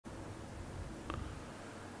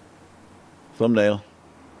Thumbnail.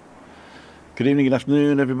 Good evening, good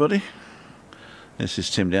afternoon, everybody. This is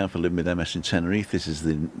Tim Down for Living with MS in Tenerife. This is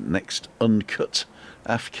the next uncut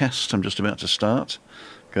AFTCAST. I'm just about to start.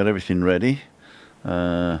 Got everything ready.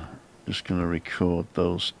 Just going to record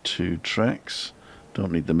those two tracks.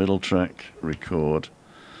 Don't need the middle track. Record.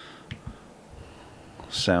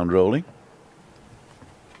 Sound rolling.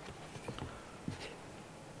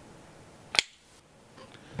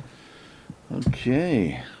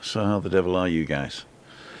 Okay, so how the devil are you guys?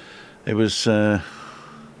 It was a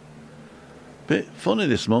bit funny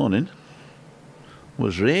this morning. It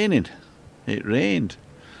was raining. It rained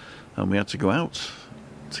and we had to go out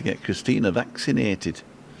to get Christina vaccinated.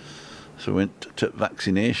 So we went to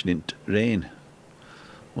vaccination in rain.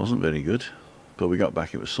 Wasn't very good, but we got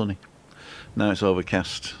back, it was sunny. Now it's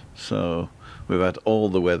overcast, so we've had all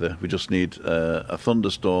the weather. We just need a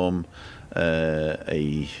thunderstorm,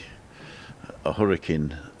 a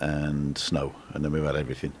hurricane and snow, and then we've had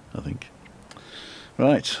everything, I think.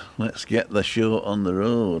 Right, let's get the show on the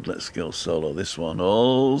road. Let's go solo this one.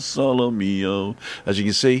 Oh, solo mio. As you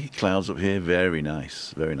can see, clouds up here, very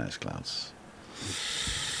nice clouds.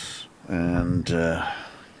 And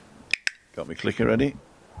got my clicker ready.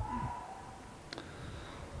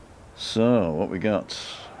 So what we got?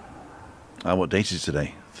 What date is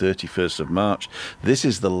today? 31st of March. This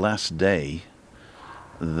is the last day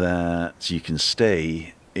that you can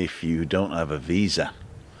stay if you don't have a visa.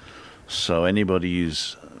 So anybody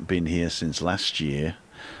who's been here since last year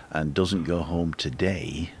and doesn't go home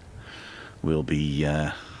today will be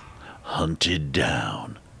hunted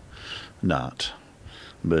down. Not,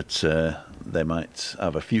 but they might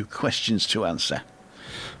have a few questions to answer.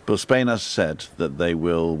 But Spain has said that they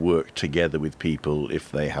will work together with people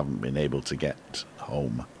if they haven't been able to get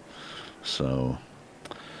home. So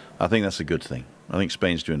I think that's a good thing. I think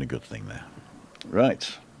Spain's doing a good thing there.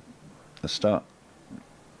 Right, let's start.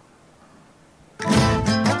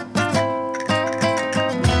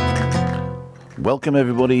 Welcome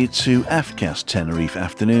everybody to AFTCAST Tenerife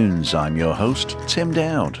Afternoons. I'm your host, Tim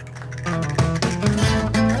Dowd.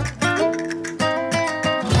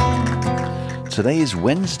 Today is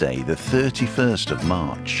Wednesday, the 31st of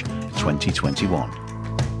March, 2021.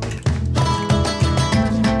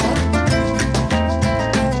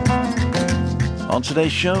 On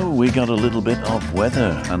today's show, we got a little bit of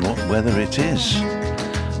weather and what weather it is.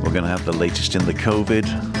 We're going to have the latest in the COVID.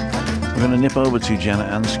 We're going to nip over to Janet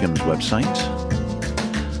Anscombe's website.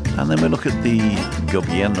 And then we'll look at the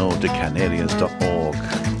Gobierno de Canarias.org.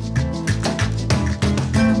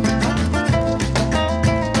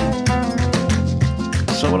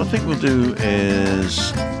 So what I think we'll do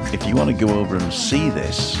is, if you want to go over and see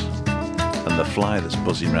this, and the fly that's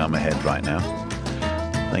buzzing around my head right now,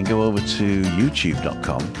 then go over to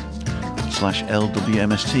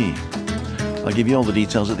youtube.com/LWMST. I'll give you all the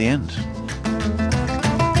details at the end.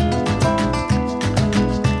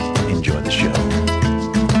 Enjoy the show.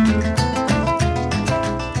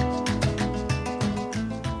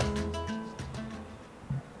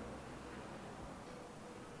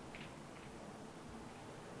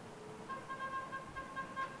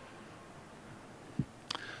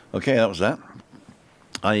 Okay, that was that.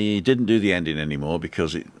 I didn't do the ending anymore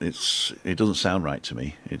because it doesn't sound right to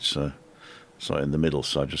me. It's sort of in the middle,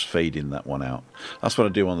 so I just fade in that one out. That's what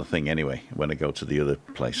I do on the thing anyway when I go to the other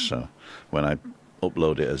place. So when I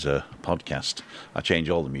upload it as a podcast, I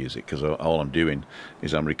change all the music because all I'm doing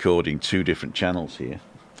is I'm recording two different channels here,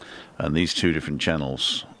 and these two different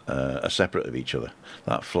channels are separate of each other.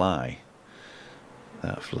 That fly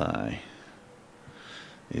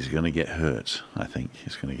is going to get hurt. I think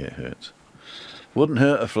it's going to get hurt. Wouldn't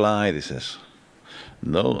hurt a fly, this is.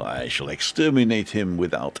 No, I shall exterminate him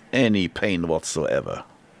without any pain whatsoever.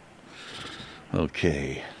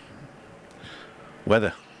 Okay.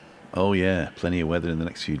 Weather. Oh yeah, plenty of weather in the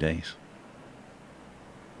next few days.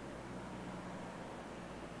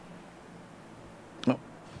 Oh,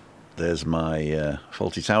 there's my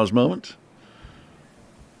Faulty Towers moment.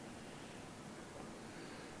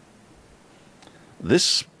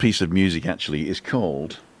 This piece of music actually is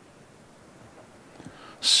called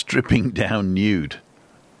Stripping Down Nude.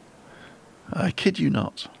 I kid you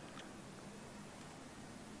not.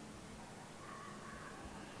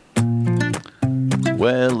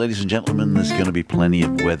 Well, ladies and gentlemen, there's going to be plenty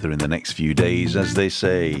of weather in the next few days, as they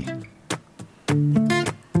say.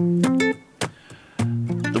 The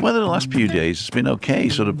weather the last few days has been okay,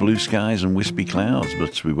 sort of blue skies and wispy clouds,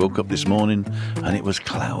 but we woke up this morning and it was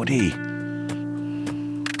cloudy.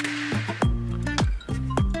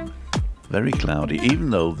 Very cloudy, even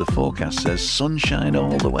though the forecast says sunshine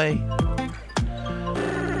all the way.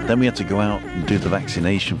 Then we had to go out and do the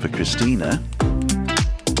vaccination for Christina.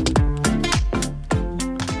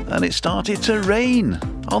 And it started to rain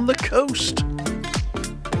on the coast.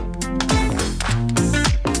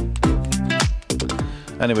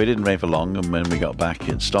 Anyway, it didn't rain for long, and when we got back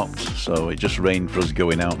it stopped, so it just rained for us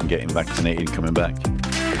going out and getting vaccinated and coming back.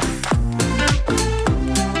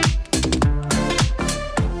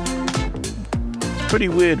 It's pretty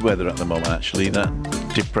weird weather at the moment, actually. That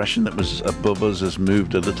depression that was above us has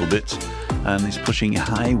moved a little bit and is pushing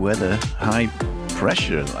high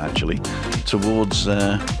pressure actually towards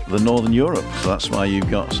the northern Europe, so that's why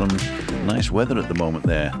you've got some nice weather at the moment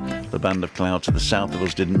there. The band of cloud to the south of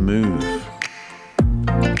us didn't move.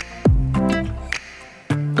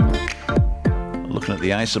 Looking at the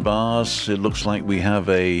isobars, it looks like we have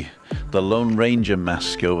the Lone Ranger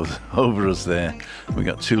mask over us there. We've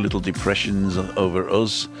got two little depressions over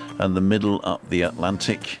us and the middle up the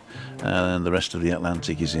Atlantic, and the rest of the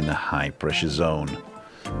Atlantic is in a high pressure zone.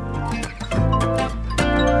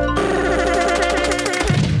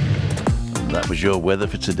 And that was your weather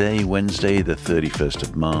for today, Wednesday the 31st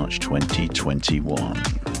of March 2021.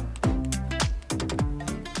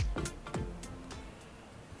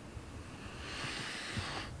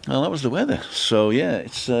 Well, that was the weather. So yeah,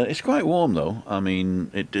 it's quite warm though. I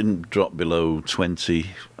mean, it didn't drop below 20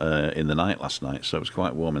 in the night last night, so it was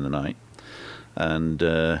quite warm in the night.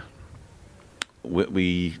 And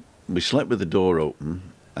we slept with the door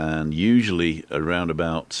open, and usually around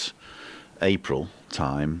about April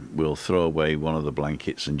time we'll throw away one of the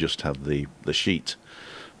blankets and just have the sheet.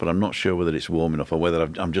 But I'm not sure whether it's warm enough or whether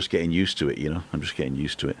I'm just getting used to it, you know. I'm just getting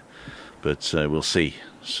used to it. But we'll see.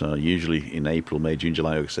 So usually in April, May, June,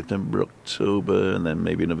 July, August, September, October, and then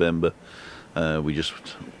maybe November, we just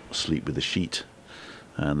sleep with the sheet.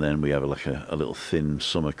 And then we have like a little thin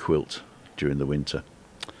summer quilt during the winter.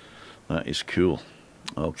 That is cool.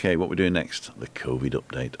 Okay, what we're doing next? The COVID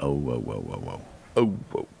update. Oh, whoa, whoa, whoa, whoa. Oh,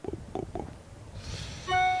 whoa, whoa, whoa, whoa.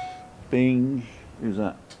 Bing. Who's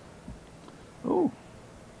that? Oh.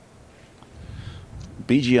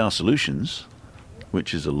 BGR Solutions,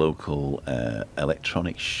 which is a local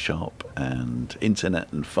electronic shop and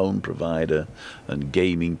internet and phone provider and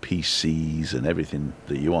gaming PCs and everything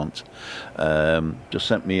that you want, just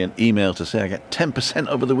sent me an email to say I get 10%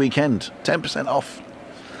 over the weekend, 10% off.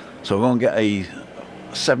 So I'm going to get a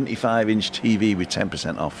 75-inch TV with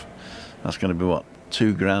 10% off. That's going to be what,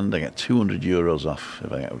 £2 grand? I get €200 off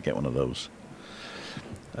if I get one of those.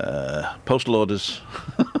 Postal orders.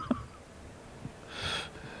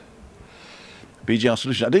 BGR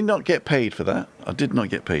Solution. I did not get paid for that. I did not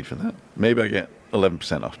get paid for that. Maybe I get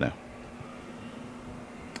 11% off now.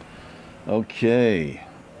 Okay.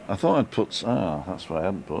 I thought I'd put... that's what I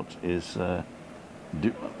hadn't put. Is... the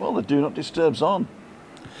Do Not Disturb's on.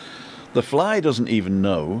 The fly doesn't even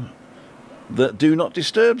know that Do Not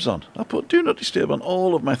Disturb's on. I put Do Not Disturb on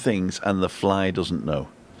all of my things and the fly doesn't know.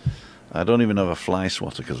 I don't even have a fly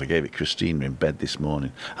swatter because I gave it Christina in bed this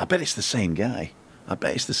morning. I bet it's the same guy. I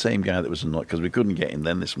bet it's the same guy that was annoyed because we couldn't get him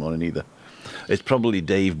then this morning either. It's probably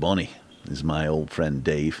Dave Bonney. This is my old friend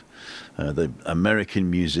Dave, the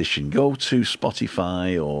American musician. Go to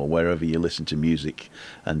Spotify or wherever you listen to music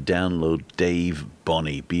and download Dave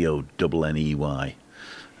Bonney, B-O-N-N-E-Y.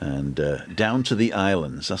 And Down to the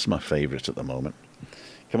Islands, that's my favourite at the moment.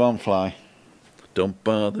 Come on, fly. Don't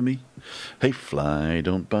bother me. Hey, fly,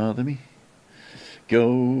 don't bother me. Go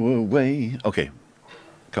away. Okay.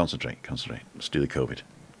 Concentrate. Let's do the COVID.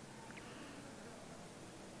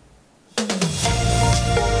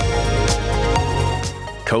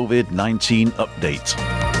 COVID-19 update.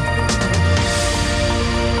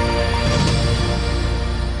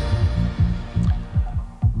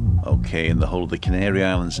 Okay, in the whole of the Canary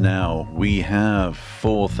Islands now, we have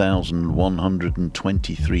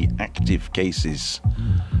 4,123 active cases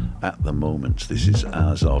at the moment. This is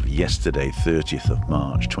as of yesterday, 30th of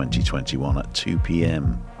March 2021 at 2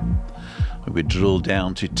 p.m. We drill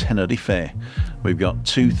down to Tenerife. We've got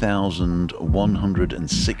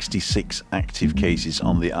 2,166 active cases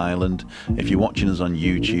on the island. If you're watching us on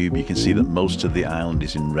YouTube, you can see that most of the island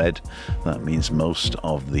is in red. That means most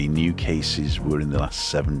of the new cases were in the last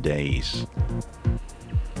 7 days.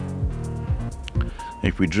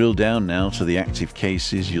 If we drill down now to the active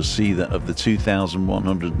cases, you'll see that of the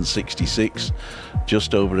 2,166,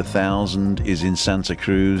 just over 1,000 is in Santa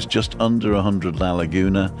Cruz, just under 100 La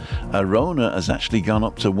Laguna. Arona has actually gone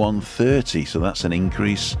up to 130, so that's an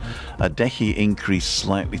increase. Adeje increased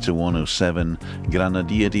slightly to 107.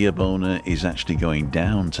 Granadilla de Abona is actually going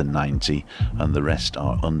down to 90, and the rest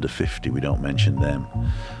are under 50. We don't mention them.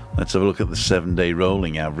 Let's have a look at the 7-day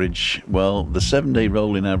rolling average. Well, the 7-day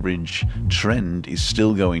rolling average trend is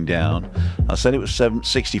still going down. I said it was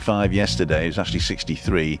 65 yesterday. It's actually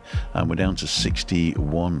 63, and we're down to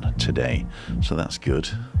 61 today. So that's good.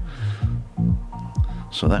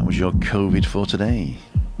 So that was your COVID for today.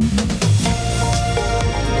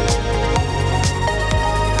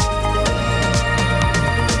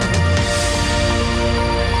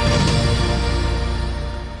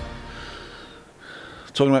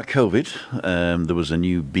 Talking about COVID, there was a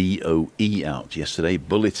new BOE out yesterday,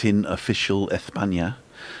 Bulletin Oficial España,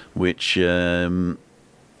 which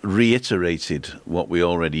reiterated what we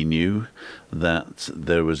already knew, that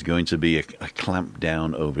there was going to be a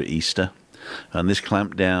clampdown over Easter. And this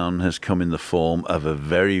clampdown has come in the form of a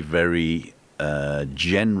very, very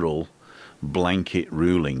general blanket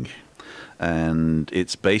ruling. And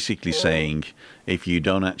it's basically saying if you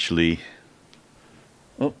don't actually...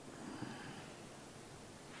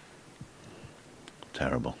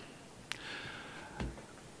 Terrible.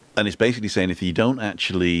 And it's basically saying if you don't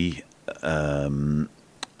actually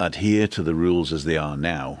adhere to the rules as they are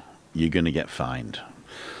now, you're going to get fined.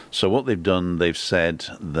 So what they've done, they've said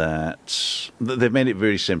that they've made it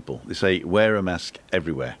very simple. They say wear a mask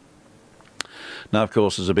everywhere. Now, of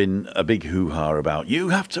course, there's been a big hoo-ha about you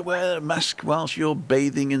have to wear a mask whilst you're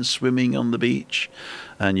bathing and swimming on the beach,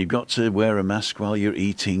 and you've got to wear a mask while you're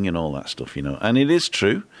eating and all that stuff, you know. And it is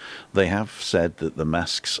true. They have said that the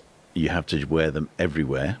masks, you have to wear them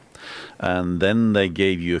everywhere. And then they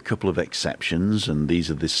gave you a couple of exceptions, and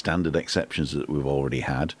these are the standard exceptions that we've already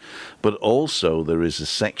had. But also there is a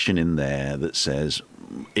section in there that says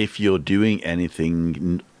if you're doing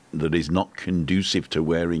anything that is not conducive to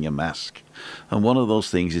wearing a mask, and one of those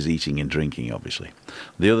things is eating and drinking, obviously.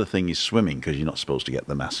 The other thing is swimming, because you're not supposed to get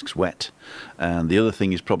the masks wet. And the other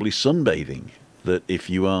thing is probably sunbathing, that if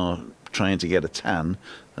you are trying to get a tan,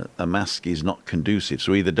 a mask is not conducive.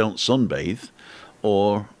 So either don't sunbathe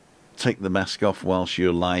or take the mask off whilst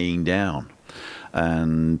you're lying down.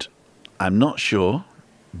 And I'm not sure,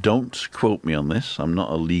 don't quote me on this, I'm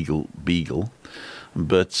not a legal beagle,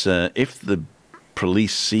 but if the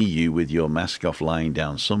police see you with your mask off lying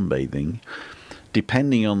down sunbathing,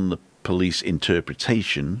 depending on the police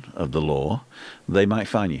interpretation of the law, they might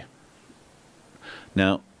fine you.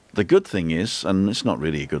 Now, the good thing is, and it's not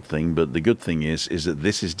really a good thing, but the good thing is that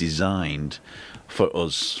this is designed for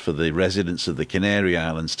us, for the residents of the Canary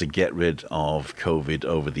Islands, to get rid of COVID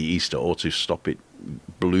over the Easter, or to stop it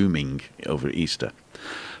blooming over Easter.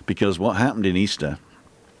 Because what happened in Easter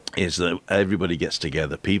is that everybody gets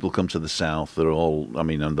together. People come to the south. They're all, I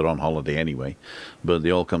mean, and they're on holiday anyway, but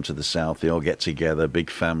they all come to the south. They all get together, big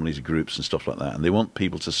families, groups and stuff like that. And they want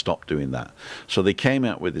people to stop doing that. So they came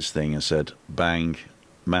out with this thing and said, bang,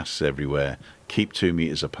 masks everywhere, keep 2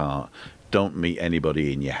 meters apart, don't meet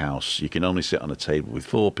anybody in your house, you can only sit on a table with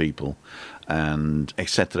 4 people, and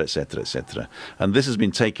etc, etc, etc. And this has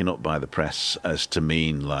been taken up by the press as to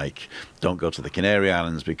mean like, don't go to the Canary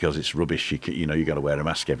Islands because it's rubbish, you know, you got to wear a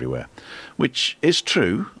mask everywhere, which is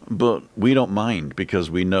true, but we don't mind because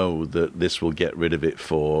we know that this will get rid of it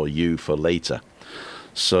for you for later.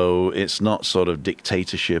 So it's not sort of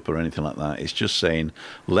dictatorship or anything like that. It's just saying,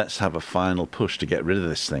 let's have a final push to get rid of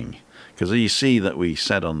this thing. Because you see that we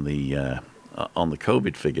said on the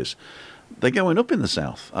COVID figures, they're going up in the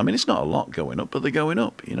south. I mean, it's not a lot going up, but they're going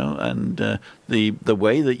up, you know. And the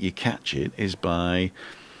way that you catch it is by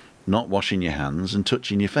not washing your hands and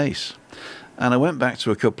touching your face. And I went back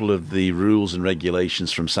to a couple of the rules and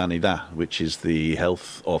regulations from Sanidad, which is the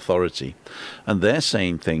health authority, and they're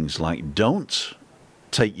saying things like, don't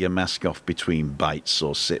take your mask off between bites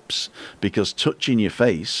or sips, because touching your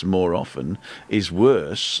face more often is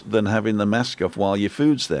worse than having the mask off while your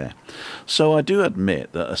food's there. So I do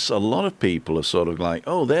admit that a lot of people are sort of like,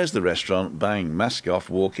 oh, there's the restaurant, bang, mask off,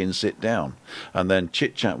 walk in, sit down, and then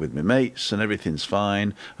chit chat with my mates and everything's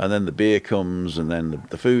fine, and then the beer comes, and then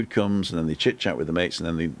the food comes, and then they chit chat with the mates,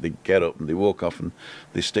 and then they get up and they walk off and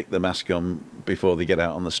they stick the mask on before they get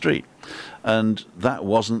out on the street. And that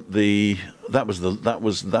wasn't the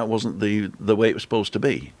wasn't the way it was supposed to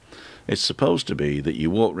be. It's supposed to be that you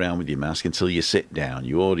walk around with your mask until you sit down.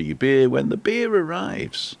 You order your beer. When the beer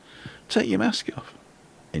arrives, take your mask off.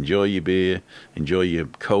 Enjoy your beer. Enjoy your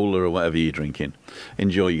cola or whatever you're drinking.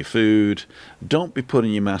 Enjoy your food. Don't be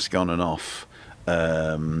putting your mask on and off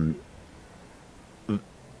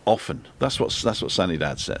often. That's what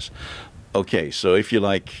Sanidad says. Okay, so if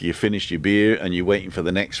you finished your beer and you're waiting for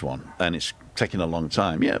the next one and it's taking a long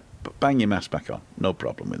time, yeah, bang your mask back on. No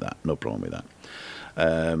problem with that. No problem with that.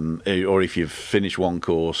 Or if you've finished one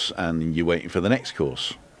course and you're waiting for the next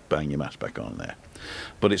course, bang your mask back on there.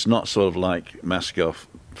 but it's not sort of like mask off,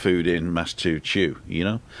 food in, mask to chew, you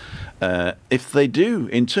know. If they do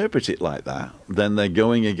interpret it like that, then they're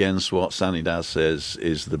going against what Sanidad says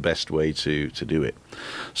is the best way to do it.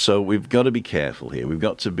 So we've got to be careful here. We've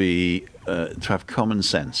got to be to have common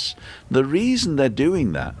sense. The reason they're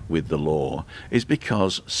doing that with the law is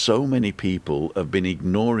because so many people have been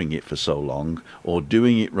ignoring it for so long, or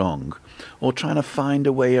doing it wrong, or trying to find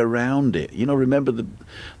a way around it. You know, remember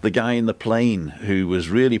the guy in the plane who was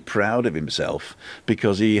really proud of himself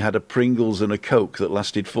because he had a Pringles and a Coke that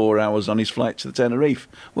lasted 4 hours on his flight to the Tenerife?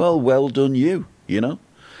 Well done you, you know.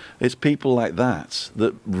 It's people like that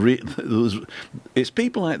it's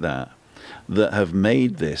people like that that have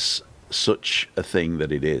made this such a thing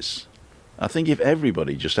that it is. I think if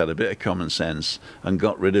everybody just had a bit of common sense and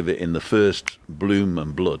got rid of it in the first bloom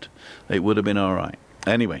and blood, it would have been all right.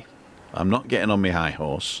 Anyway, I'm not getting on my high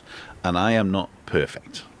horse, and I am not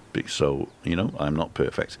perfect. So, you know, I'm not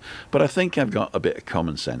perfect. But I think I've got a bit of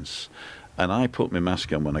common sense. And I put my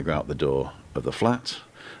mask on when I go out the door of the flat.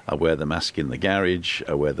 I wear the mask in the garage.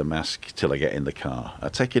 I wear the mask till I get in the car. I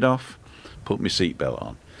take it off, put my seatbelt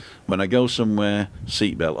on. When I go somewhere,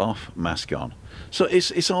 seatbelt off, mask on. So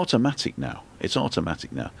it's automatic now. It's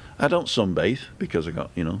automatic now. I don't sunbathe because I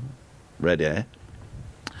got, you know, red hair.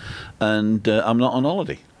 And I'm not on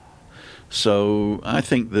holiday. So I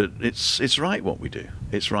think that it's right what we do.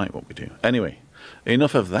 It's right what we do. Anyway,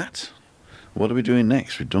 enough of that. What are we doing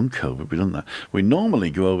next? We've done COVID, we've done that. We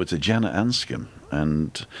normally go over to Janet Anscombe,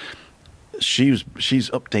 and she's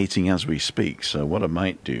updating as we speak. So what I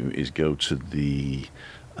might do is go to the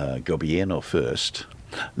Gobierno first.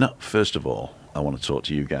 No, first of all, I want to talk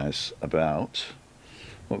to you guys about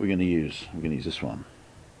what we're going to use. We're going to use this one.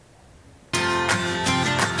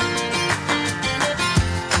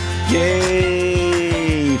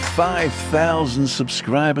 Yay! 5,000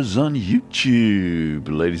 subscribers on YouTube.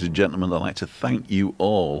 Ladies and gentlemen, I'd like to thank you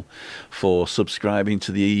all for subscribing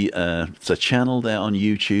to the channel there on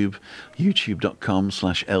YouTube,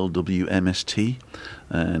 youtube.com/LWMST.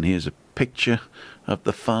 And here's a picture of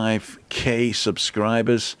the 5K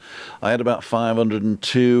subscribers. I had about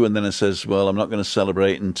 502, and then it says, well, I'm not going to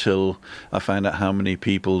celebrate until I find out how many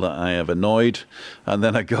people that I have annoyed. And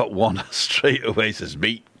then I got one straight away, says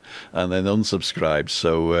beat, and then unsubscribed.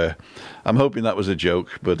 So I'm hoping that was a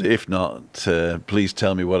joke, but if not, please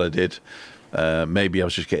tell me what I did. Maybe I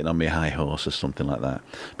was just getting on my high horse or something like that.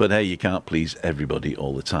 But hey, you can't please everybody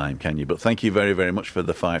all the time, can you? But thank you very, very much for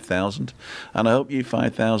the 5,000. And I hope you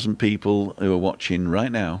 5,000 people who are watching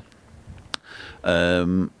right now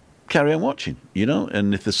carry on watching, you know.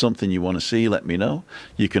 And if there's something you want to see, let me know.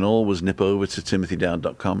 You can always nip over to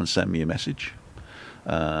timothydowd.com and send me a message.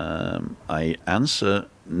 I answer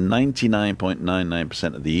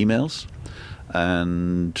 99.99% of the emails.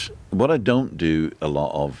 And what I don't do a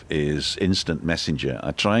lot of is instant messenger.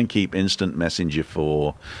 I try and keep instant messenger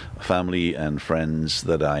for family and friends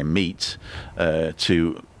that I meet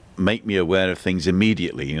to make me aware of things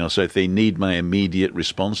immediately. You know, so if they need my immediate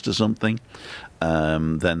response to something,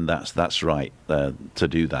 then that's right to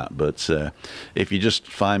do that. But if you just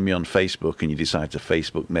find me on Facebook and you decide to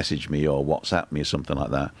Facebook message me or WhatsApp me or something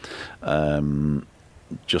like that,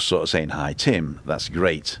 just sort of saying hi Tim, that's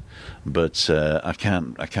great, but I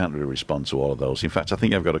can't really respond to all of those. In fact, I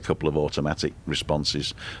think I've got a couple of automatic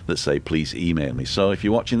responses that say please email me. So if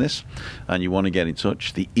you're watching this and you want to get in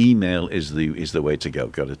touch, the email is the way to go.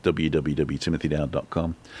 Go to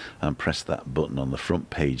www.timothydowd.com and press that button on the front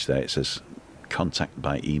page there. It says contact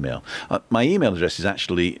by email. My email address is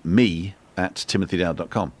actually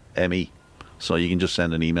me@timothydowd.com, M-E. So you can just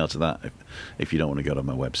send an email to that if you don't want to go to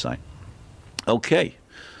my website. Okay.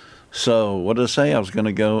 So, what did I say? I was going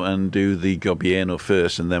to go and do the Gobierno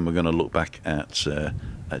first, and then we're going to look back at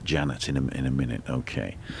Janet in a minute.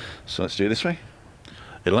 Okay. So, let's do it this way.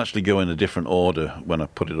 It'll actually go in a different order when I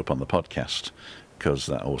put it up on the podcast, because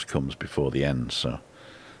that always comes before the end. So,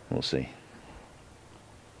 we'll see.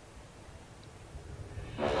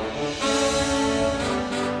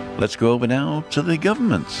 Let's go over now to the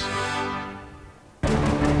governments.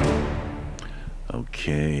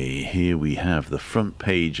 Okay, here we have the front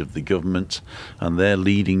page of the government, and they're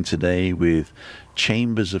leading today with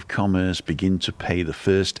Chambers of Commerce begin to pay the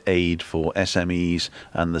first aid for SMEs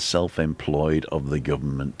and the self-employed of the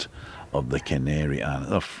government of the Canary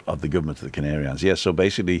Islands, of the government of the Canary Islands. Yeah, so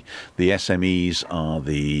basically the SMEs are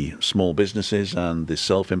the small businesses, and the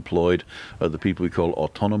self-employed are the people we call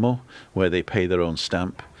autonomo, where they pay their own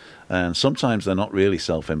stamp. And sometimes they're not really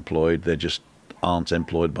self-employed, they just aren't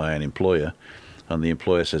employed by an employer. And the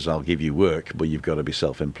employer says, I'll give you work, but you've got to be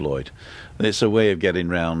self-employed. It's a way of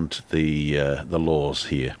getting around the laws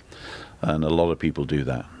here. and a lot of people do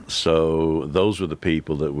that. So those were the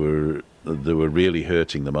people that were really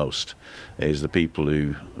hurting the most, is the people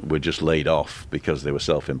who were just laid off because they were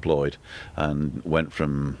self-employed and went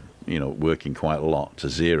from, you know, working quite a lot to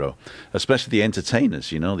zero. Especially the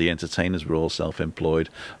entertainers, you know, the entertainers were all self-employed.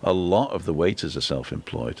 A lot of the waiters are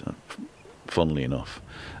self-employed, funnily enough.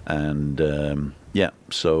 And yeah,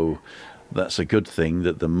 so that's a good thing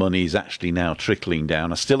that the money's actually now trickling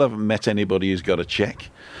down. I still haven't met anybody who's got a check,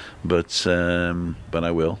 but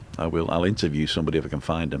I will. I'll interview somebody if I can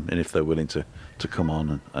find them, and if they're willing to come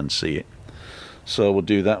on and see it. So we'll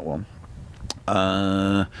do that one.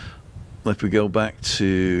 If we go back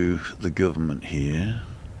to the government here.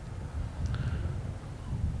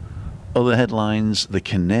 Other headlines: the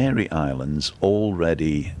Canary Islands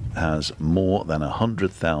already has more than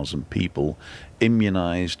 100,000 people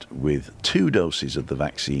immunised with 2 doses of the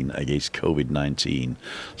vaccine against COVID-19.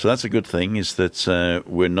 So that's a good thing, is that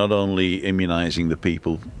we're not only immunising the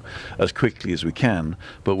people as quickly as we can,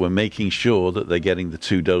 but we're making sure that they're getting the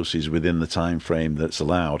 2 doses within the time frame that's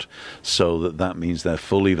allowed, so that means they're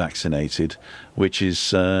fully vaccinated, which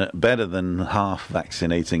is better than half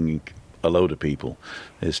vaccinating a load of people,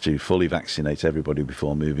 is to fully vaccinate everybody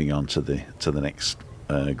before moving on to the next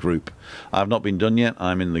group. I've not been done yet.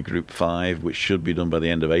 I'm in the group 5, which should be done by the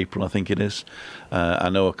end of April, I think it is. I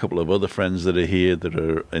know a couple of other friends that are here that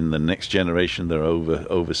are in the next generation. They're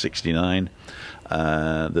over 69,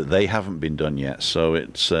 that they haven't been done yet. So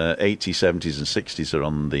it's 80s, 70s and 60s are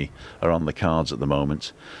on the cards at the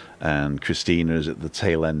moment. And Christina is at the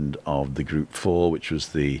tail end of the group 4, which was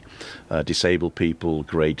the disabled people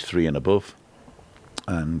grade 3 and above,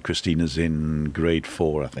 and Christina's in grade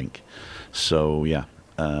 4, I think. So yeah,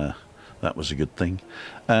 that was a good thing.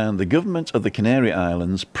 And the government of the Canary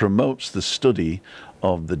Islands promotes the study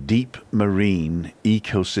of the deep marine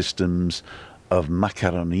ecosystems of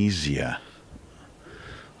Macaronesia.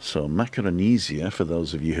 So Macaronesia, for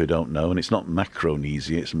those of you who don't know, and it's not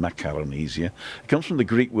Macronesia, it's Macaronesia. It comes from the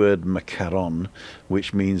Greek word makaron,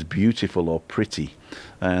 which means beautiful or pretty.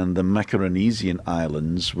 And the Macaronesian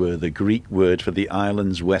Islands were the Greek word for the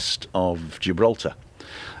islands west of Gibraltar.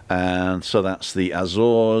 And so that's the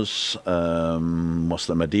Azores, what's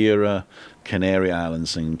the Madeira, Canary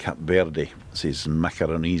Islands and Cape Verde. This is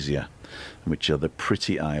Macaronesia, which are the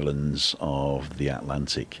pretty islands of the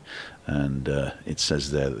Atlantic. And it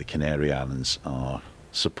says there that the Canary Islands are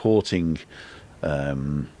supporting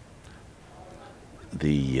what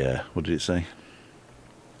did it say?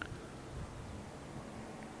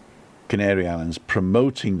 Canary Islands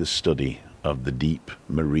promoting the study of the deep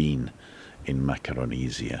marine in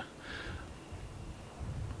Macaronesia.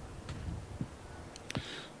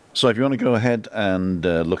 So if you want to go ahead and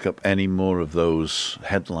look up any more of those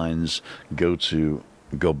headlines, go to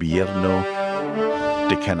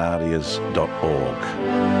gobiernodecanarias.org.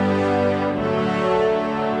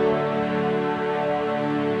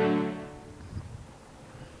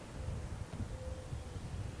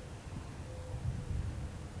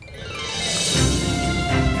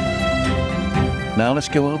 Now let's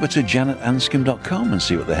go over to janetanscombe.com and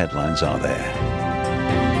see what the headlines are there.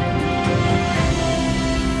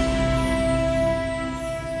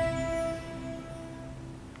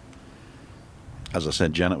 As I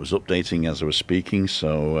said, Janet was updating as I was speaking,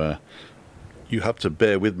 so you have to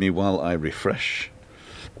bear with me while I refresh.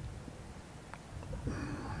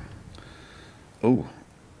 Oh,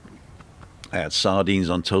 I had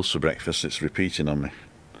sardines on toast for breakfast. It's repeating on me.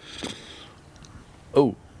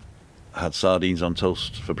 Oh, I had sardines on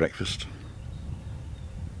toast for breakfast.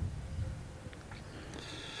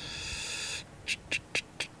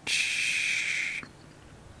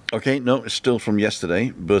 Okay, no, it's still from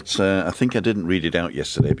yesterday, but I think I didn't read it out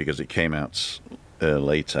yesterday because it came out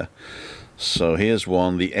later. So here's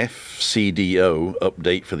one: the FCDO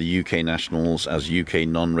update for the UK nationals as UK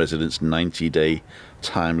non-residents 90-day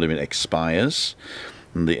time limit expires.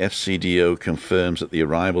 And the FCDO confirms that the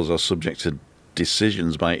arrivals are subject to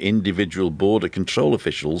decisions by individual border control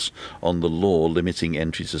officials on the law limiting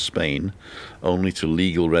entry to Spain only to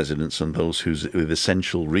legal residents and those with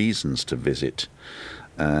essential reasons to visit.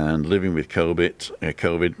 And living with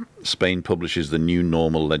COVID, Spain publishes the new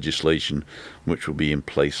normal legislation, which will be in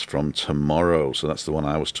place from tomorrow. So that's the one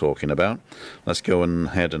I was talking about. Let's go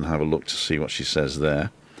ahead and have a look to see what she says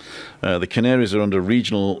there. The Canaries are under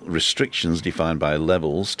regional restrictions defined by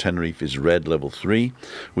levels. Tenerife is red, level 3,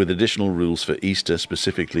 with additional rules for Easter,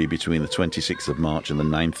 specifically between the 26th of March and the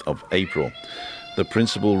 9th of April. The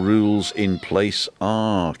principal rules in place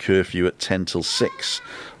are curfew at 10 till 6.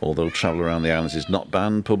 Although travel around the islands is not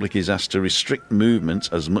banned, public is asked to restrict movement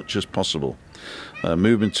as much as possible.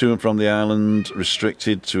 Movement to and from the island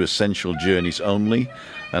restricted to essential journeys only,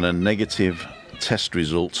 and a negative test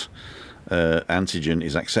result, antigen,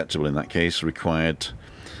 is acceptable in that case, required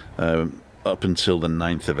up until the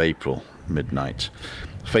 9th of April, midnight.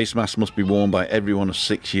 Face masks must be worn by everyone of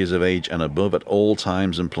 6 years of age and above at all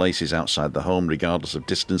times and places outside the home, regardless of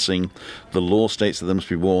distancing. The law states that they must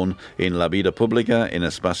be worn in la vida pública, en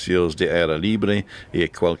espacios de aire libre y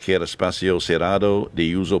cualquier espacio cerrado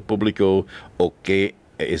de uso público o que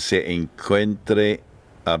se encuentre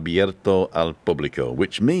abierto al público,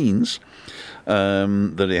 which means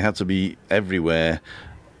that it had to be everywhere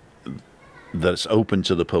that's open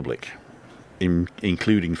to the public,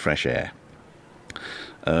 including fresh air.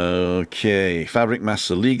 Okay, fabric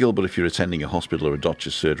masks are legal, but if you're attending a hospital or a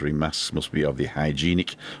doctor's surgery, masks must be of the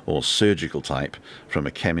hygienic or surgical type from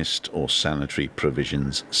a chemist or sanitary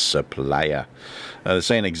provisions supplier. They're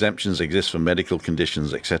saying exemptions exist for medical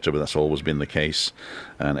conditions, etc., but that's always been the case,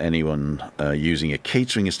 and anyone using a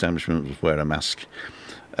catering establishment must wear a mask.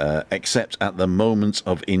 Except at the moment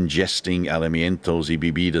of ingesting alimentos y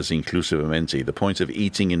bebidas inclusivamente, the point of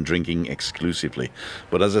eating and drinking exclusively.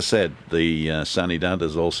 But as I said, the Sanidad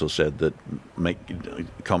has also said that make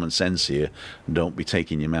common sense here, don't be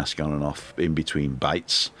taking your mask on and off in between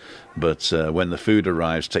bites. But when the food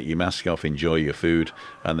arrives, take your mask off, enjoy your food,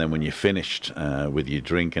 and then when you're finished with your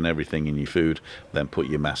drink and everything in your food, then put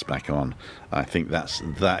your mask back on. I think that's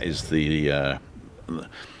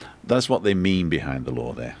what they mean behind the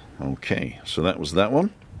law there. Okay, so that was that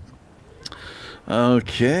one.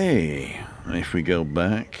 Okay, if we go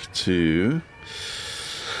back to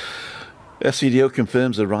FCDO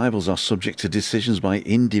confirms arrivals are subject to decisions by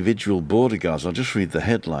individual border guards. I'll just read the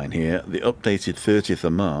headline here. The updated 30th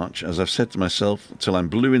of March, as I've said to myself till I'm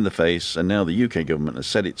blue in the face, and now the UK government has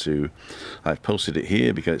said it too. I've posted it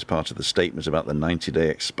here because it's part of the statement about the 90-day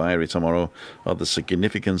expiry tomorrow of the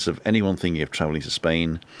significance of anyone thinking of travelling to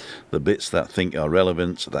Spain. The bits that think are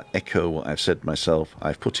relevant, that echo what I've said to myself,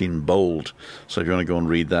 I've put in bold. So if you want to go and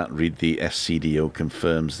read that, read the FCDO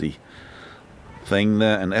confirms the thing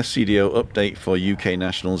there. An FCDO update for UK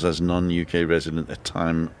nationals as non-UK resident at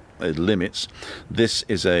time limits. This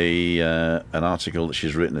is an article that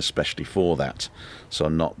she's written especially for that, so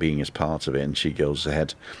not being as part of it, and she goes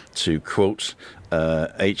ahead to quote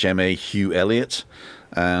HMA Hugh Elliott,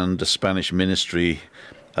 and the Spanish Ministry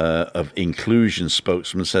of Inclusion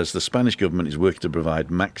spokesman says the Spanish government is working to provide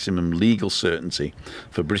maximum legal certainty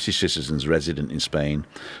for British citizens resident in Spain.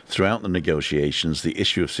 Throughout the negotiations, the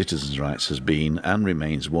issue of citizens' rights has been and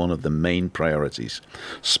remains one of the main priorities.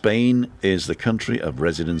 Spain is the country of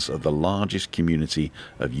residence of the largest community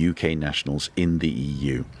of UK nationals in the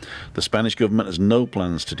EU. The Spanish government has no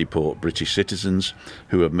plans to deport British citizens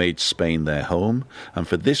who have made Spain their home, and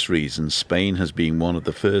for this reason Spain has been one of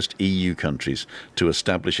the first EU countries to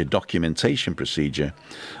establish a documentation procedure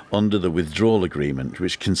under the withdrawal agreement,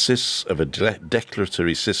 which consists of a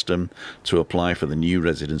declaratory system to apply for the new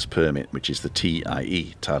residence permit, which is the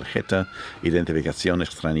TIE, Tarjeta Identificación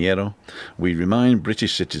Extranjero. We remind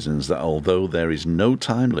British citizens that although there is no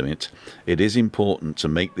time limit, it is important to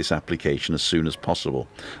make this application as soon as possible,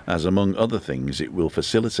 as among other things it will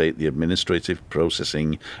facilitate the administrative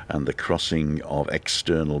processing and the crossing of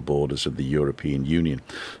external borders of the European Union.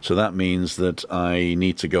 So that means that I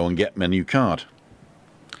need to go and get my new card,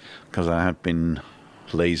 because I have been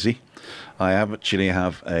lazy. I actually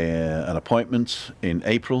have an appointment in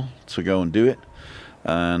April to go and do it,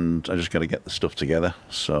 and I just got to get the stuff together.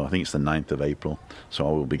 So I think it's the 9th of April, so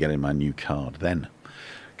I will be getting my new card then.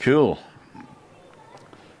 Cool.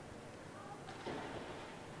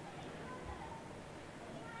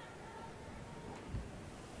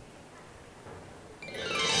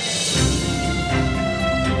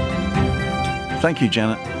 Thank you,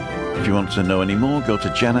 Janet. If you want to know any more, go to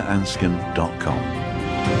janetanscombe.com.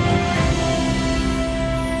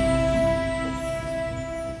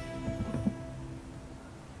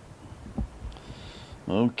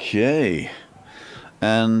 Okay,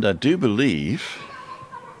 and I do believe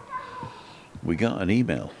we got an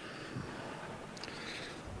email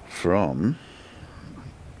from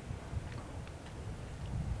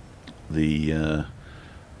the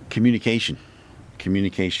communication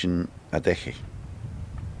AFTCAST.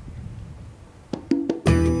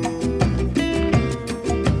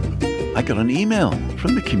 I got an email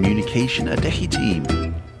from the Communication AFTCAST team.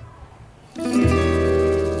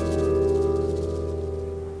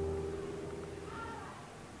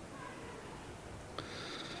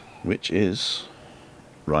 Which is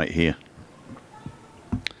right here.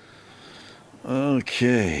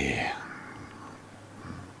 Okay.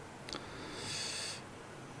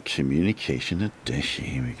 Communication at Deshi.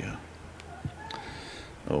 Here we go.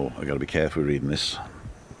 Oh, I got to be careful reading this.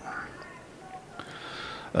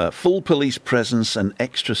 Full police presence and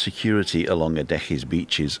extra security along Adeje's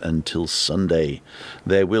beaches until Sunday.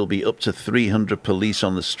 There will be up to 300 police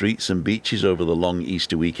on the streets and beaches over the long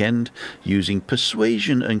Easter weekend, using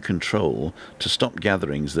persuasion and control to stop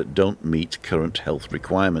gatherings that don't meet current health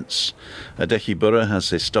requirements. Adeje Borough has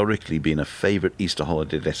historically been a favourite Easter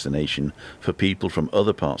holiday destination for people from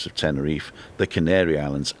other parts of Tenerife, the Canary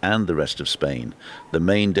Islands and the rest of Spain. The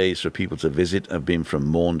main days for people to visit have been from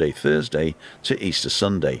Maunday Thursday to Easter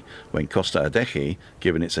Sunday, when Costa Adeje,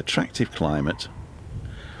 given its attractive climate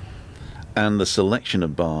and the selection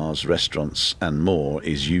of bars, restaurants and more,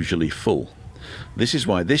 is usually full. This is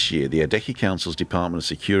why this year the Adeje Council's Department of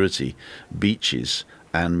Security, Beaches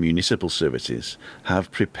and Municipal Services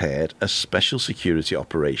have prepared a special security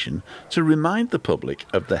operation to remind the public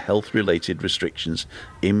of the health-related restrictions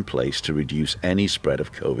in place to reduce any spread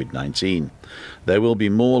of COVID-19. There will be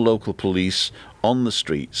more local police on the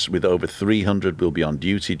streets, with over 300 will be on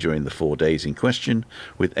duty during the 4 days in question,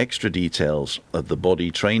 with extra details of the body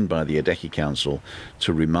trained by the Adeje Council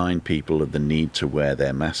to remind people of the need to wear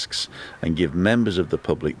their masks and give members of the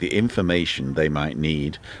public the information they might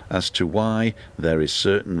need as to why there is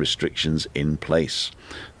certain restrictions in place.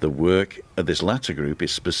 The work of this latter group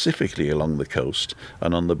is specifically along the coast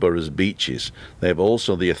and on the borough's beaches. They have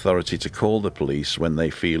also the authority to call the police when they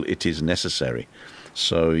feel it is necessary.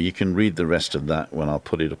 So you can read the rest of that when I'll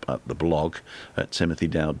put it up at the blog at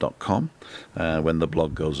timothydowd.com when the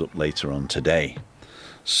blog goes up later on today.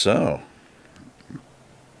 So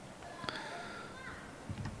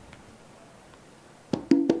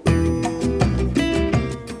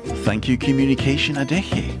thank you, Communication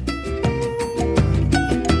Adeje.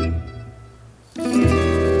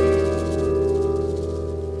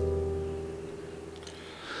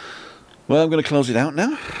 Well, I'm going to close it out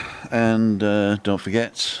now. And don't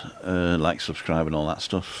forget, like, subscribe and all that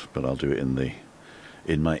stuff, but I'll do it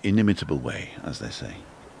in my inimitable way, as they say.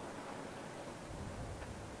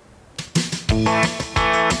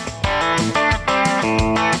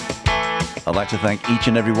 I'd like to thank each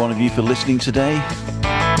and every one of you for listening today.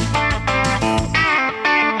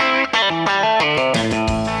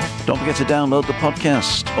 Don't forget to download the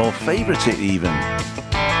podcast or favourite it even.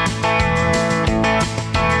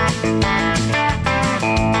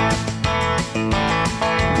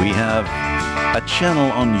 We have a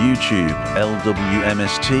channel on YouTube,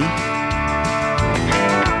 LWMST.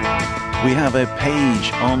 We have a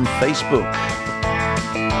page on Facebook.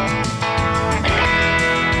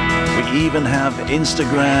 We even have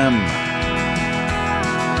Instagram.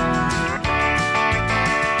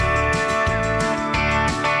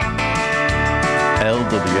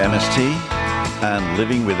 LWMST and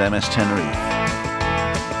Living with MS Tenerife.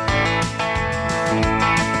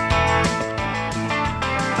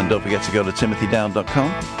 And don't forget to go to timothydowd.com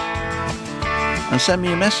and send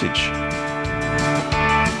me a message.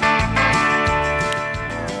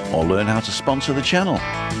 Or learn how to sponsor the channel.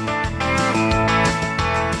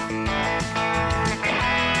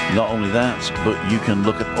 Not only that, but you can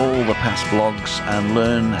look at all the past blogs and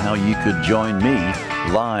learn how you could join me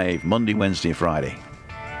live Monday, Wednesday and Friday.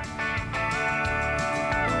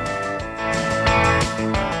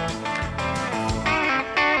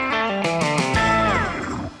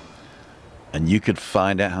 And you could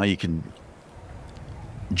find out how you can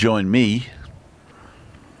join me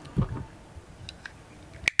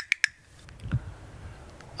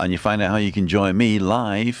and you find out how you can join me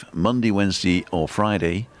live Monday, Wednesday or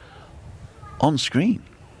Friday on screen.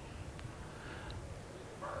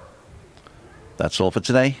 That's all for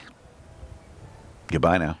today.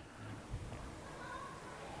 Goodbye now.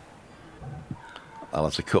 I'll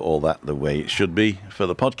have to cut all that the way it should be for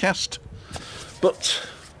the podcast. But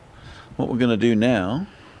what we're going to do now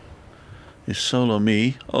is solo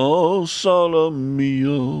me. Oh, solo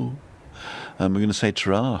mio. And we're going to say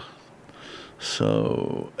tra.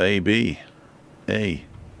 So, A, B. A,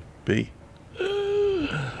 B.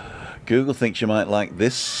 Google thinks you might like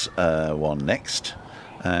this one next.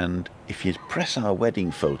 And if you press our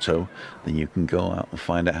wedding photo, then you can go out and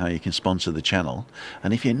find out how you can sponsor the channel.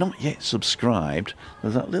 And if you're not yet subscribed,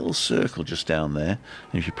 there's that little circle just down there.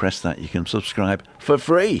 And if you press that, you can subscribe for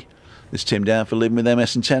free. This is Tim Dowd for Living with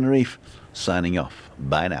MS in Tenerife, signing off.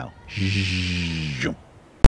 Bye now.